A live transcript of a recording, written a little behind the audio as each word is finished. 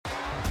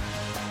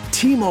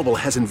T-Mobile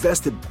has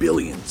invested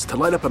billions to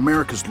light up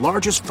America's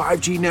largest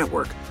 5G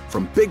network,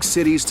 from big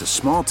cities to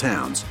small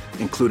towns,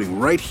 including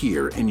right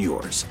here in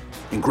yours.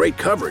 And great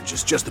coverage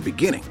is just the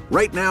beginning.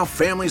 Right now,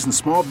 families and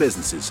small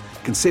businesses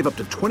can save up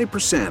to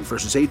 20%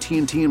 versus AT&T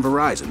and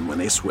Verizon when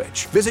they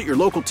switch. Visit your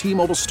local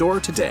T-Mobile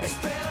store today.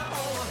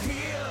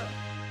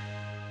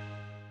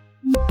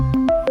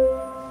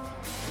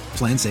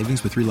 Plan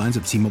savings with 3 lines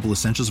of T-Mobile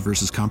Essentials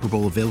versus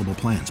comparable available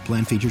plans.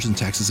 Plan features and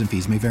taxes and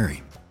fees may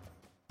vary.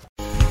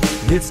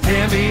 It's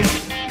Tammy's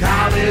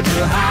College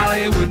of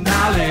Hollywood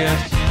Knowledge.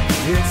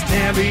 It's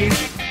Tammy's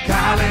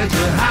College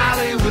of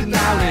Hollywood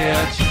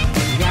Knowledge.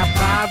 You got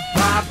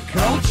pop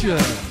culture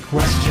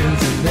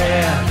questions in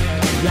there.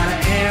 You gotta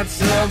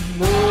answer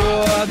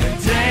more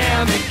than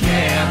Tammy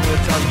can.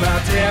 We're talking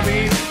about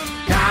Tammy's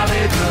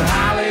College of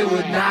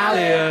Hollywood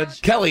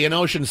Knowledge. Kelly in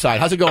Oceanside.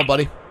 How's it going,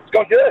 buddy? It's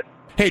going good.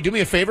 Hey, do me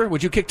a favor.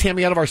 Would you kick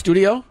Tammy out of our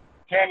studio?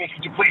 Tammy,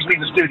 could you please leave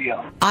the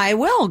studio? I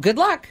will. Good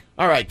luck.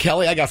 All right,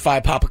 Kelly, I got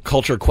 5 pop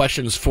culture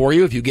questions for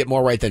you. If you get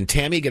more right than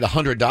Tammy, get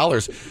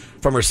 $100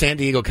 from her San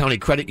Diego County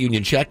Credit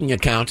Union checking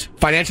account.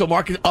 Financial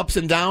market ups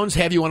and downs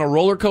have you on a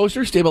roller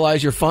coaster.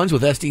 Stabilize your funds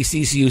with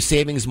SDCCU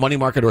savings, money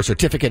market, or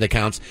certificate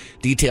accounts.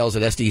 Details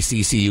at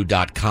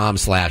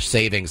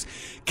sdccu.com/savings.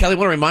 Kelly, I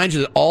want to remind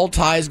you that all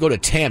ties go to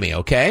Tammy,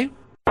 okay?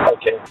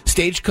 Okay.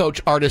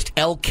 Stagecoach artist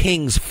Elle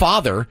King's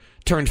father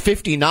turned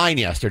 59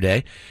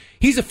 yesterday.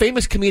 He's a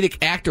famous comedic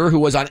actor who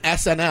was on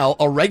SNL,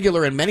 a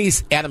regular in many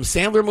Adam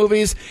Sandler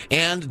movies,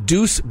 and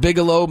Deuce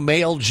Bigalow,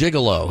 Male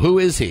Gigolo. Who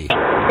is he?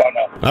 Don't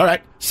know. All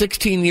right.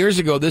 16 years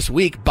ago this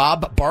week,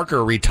 Bob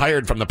Barker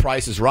retired from The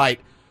Price is Right.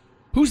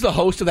 Who's the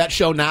host of that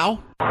show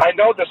now? I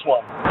know this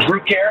one. Drew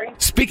Carey?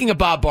 Speaking of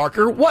Bob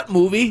Barker, what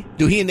movie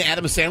do he and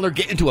Adam Sandler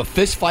get into a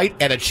fist fight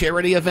at a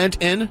charity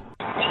event in?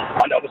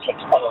 I know this one.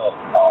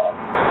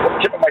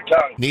 Tip of my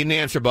tongue. Need an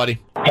answer, buddy.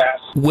 Pass.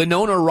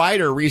 Winona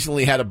Ryder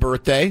recently had a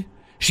birthday.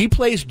 She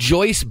plays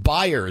Joyce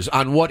Byers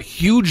on what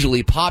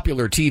hugely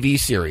popular TV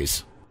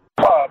series?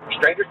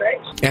 Stranger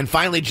Things? And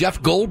finally,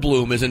 Jeff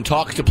Goldblum is in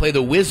talks to play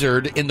the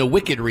wizard in the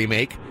Wicked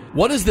remake.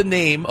 What is the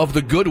name of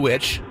the good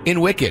witch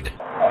in Wicked? Tip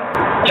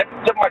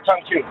of my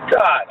tongue, too.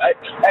 God, I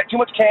had too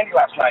much candy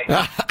last night.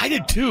 I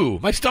did too.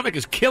 My stomach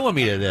is killing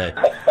me today.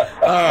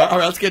 All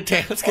right, let's get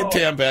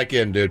Tam back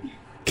in, dude.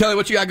 Kelly,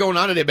 what you got going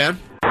on today, man?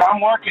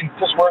 I'm working,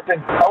 just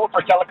working. I work for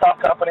a telecom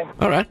company.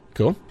 All right,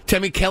 cool.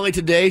 Tammy Kelly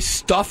today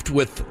stuffed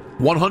with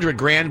 100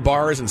 grand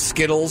bars and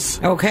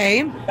Skittles.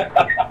 Okay.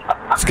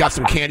 It's got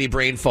some candy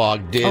brain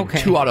fog. Did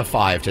 2 out of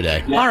 5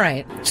 today. All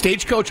right.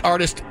 Stagecoach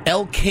artist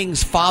Elle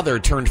King's father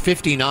turned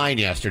 59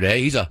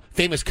 yesterday. He's a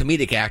famous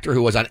comedic actor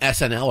who was on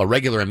SNL, a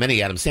regular in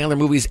many Adam Sandler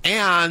movies,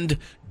 and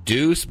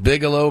Deuce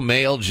Bigalow,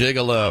 Male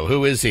Gigolo.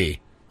 Who is he?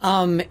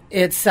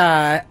 It's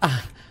I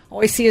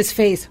see his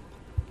face.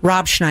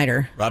 Rob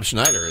Schneider. Rob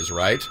Schneider is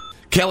right.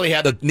 Kelly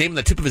had the name on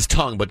the tip of his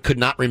tongue, but could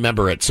not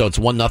remember it, so it's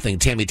 1-0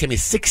 Tammy. Tammy,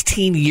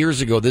 16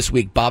 years ago this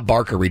week, Bob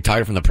Barker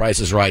retired from The Price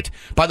is Right.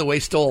 By the way,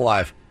 still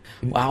alive.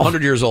 Wow.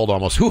 100 years old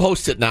almost. Who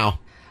hosts it now?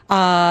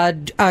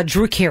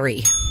 Drew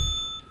Carey.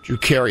 Drew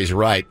Carey's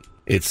right.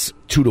 It's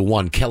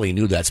 2-1. Kelly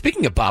knew that.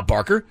 Speaking of Bob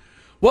Barker,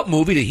 what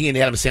movie did he and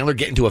Adam Sandler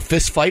get into a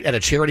fist fight at a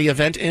charity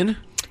event in?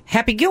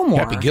 Happy Gilmore.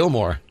 Happy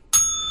Gilmore.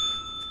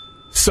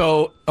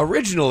 So,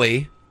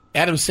 originally,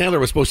 Adam Sandler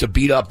was supposed to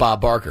beat up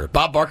Bob Barker.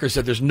 Bob Barker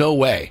said, there's no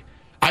way.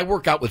 I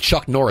work out with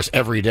Chuck Norris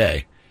every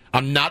day.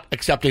 I'm not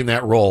accepting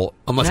that role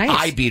unless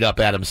I beat up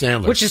Adam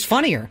Sandler. Which is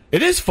funnier.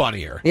 It is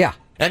funnier. Yeah.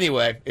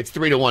 Anyway, it's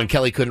 3-1.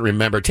 Kelly couldn't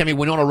remember. Tammy,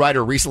 Winona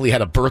Ryder recently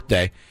had a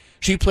birthday.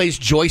 She plays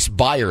Joyce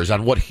Byers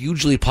on what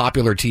hugely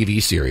popular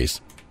TV series?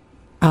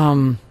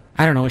 I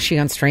don't know. Is she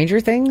on Stranger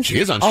Things? She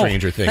is on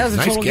Stranger Things. That was a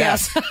nice total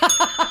guess.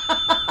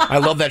 I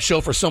love that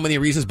show for so many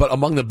reasons, but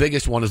among the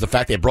biggest one is the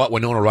fact they brought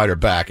Winona Ryder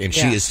back, and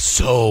she is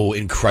so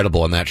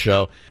incredible in that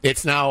show.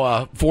 It's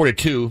now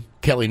 4-2.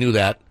 Kelly knew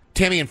that.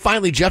 Tammy, and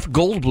finally, Jeff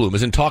Goldblum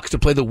is in talks to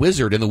play the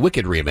wizard in the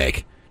Wicked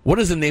remake. What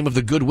is the name of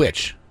the good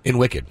witch in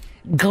Wicked?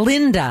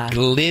 Glinda.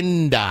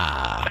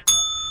 Glinda.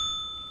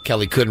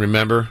 Kelly couldn't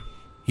remember.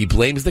 He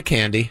blames the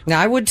candy.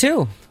 I would,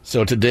 too.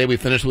 So today we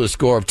finished with a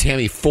score of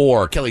Tammy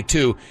 4, Kelly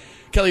 2.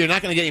 Kelly, you're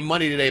not going to get any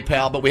money today,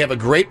 pal, but we have a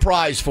great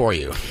prize for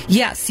you.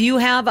 Yes, you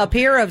have a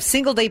pair of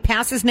single-day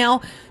passes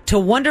now to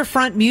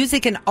Wonderfront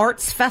Music and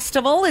Arts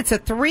Festival. It's a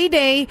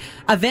 3-day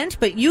event,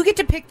 but you get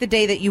to pick the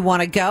day that you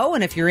want to go.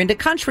 And if you're into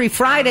country,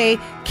 Friday,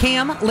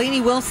 Cam, Lainey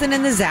Wilson,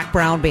 and the Zach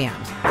Brown Band.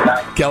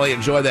 Kelly,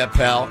 enjoy that,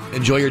 pal.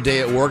 Enjoy your day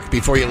at work.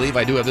 Before you leave,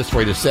 I do have this for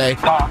you to say.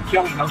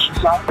 Kelly in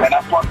Oceanside, and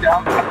I plugged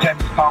down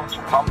Texas College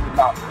of Hollywood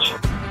Knowledge.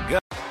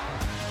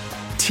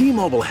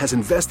 T-Mobile has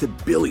invested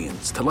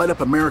billions to light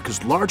up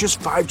America's largest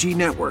 5G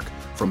network,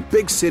 from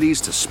big cities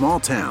to small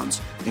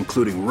towns,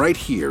 including right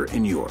here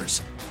in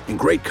yours. And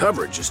great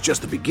coverage is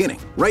just the beginning.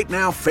 Right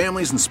now,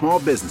 families and small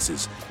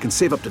businesses can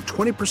save up to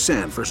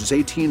 20% versus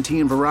AT&T and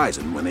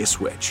Verizon when they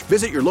switch.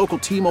 Visit your local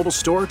T-Mobile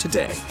store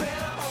today.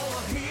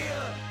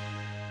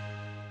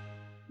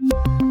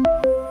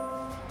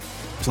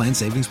 Plan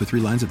savings with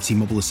 3 lines of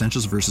T-Mobile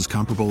Essentials versus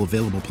comparable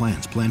available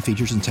plans. Plan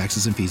features and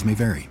taxes and fees may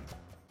vary.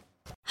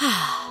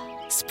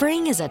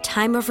 Spring is a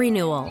time of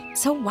renewal,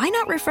 so why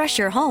not refresh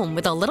your home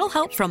with a little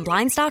help from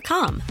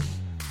Blinds.com?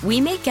 We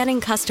make getting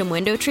custom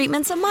window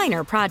treatments a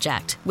minor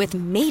project with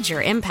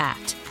major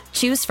impact.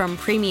 Choose from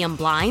premium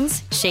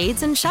blinds,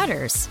 shades, and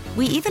shutters.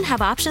 We even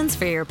have options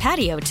for your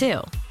patio,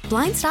 too.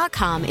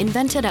 Blinds.com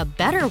invented a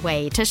better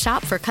way to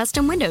shop for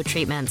custom window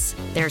treatments.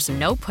 There's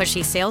no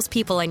pushy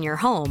salespeople in your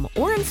home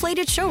or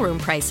inflated showroom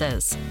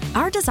prices.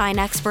 Our design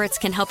experts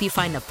can help you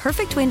find the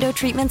perfect window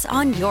treatments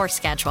on your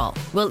schedule.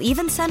 We'll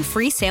even send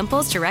free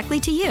samples directly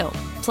to you.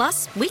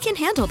 Plus, we can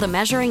handle the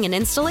measuring and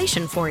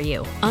installation for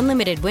you.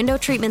 Unlimited window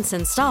treatments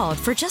installed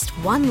for just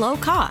one low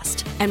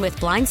cost. And with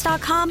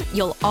Blinds.com,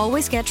 you'll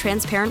always get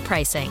transparent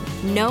pricing.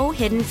 No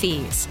hidden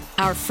fees.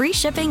 Our free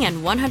shipping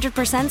and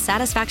 100%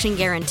 satisfaction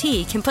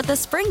guarantee can put the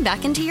spring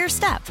back into your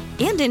step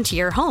and into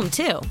your home,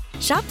 too.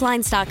 Shop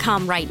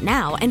Blinds.com right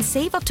now and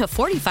save up to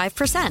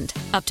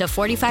 45%. Up to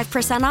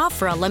 45% off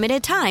for a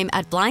limited time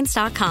at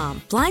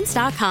Blinds.com.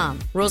 Blinds.com.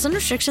 Rules and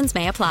restrictions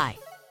may apply.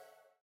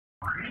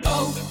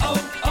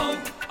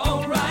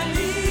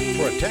 O'Reilly.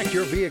 Protect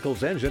your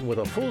vehicle's engine with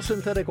a full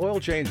synthetic oil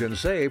change and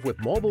save with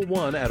Mobil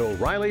 1 at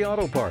O'Reilly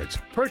Auto Parts.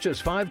 Purchase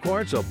 5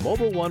 quarts of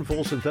Mobil 1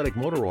 full synthetic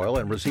motor oil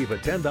and receive a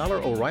 $10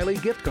 O'Reilly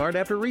gift card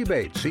after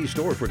rebate. See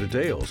store for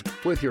details.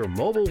 With your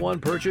Mobil 1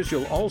 purchase,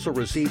 you'll also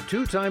receive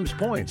 2 times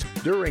points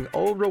during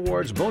O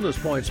Rewards Bonus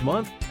Points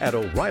Month at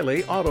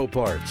O'Reilly Auto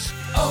Parts.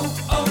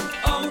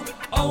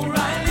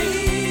 O'Reilly.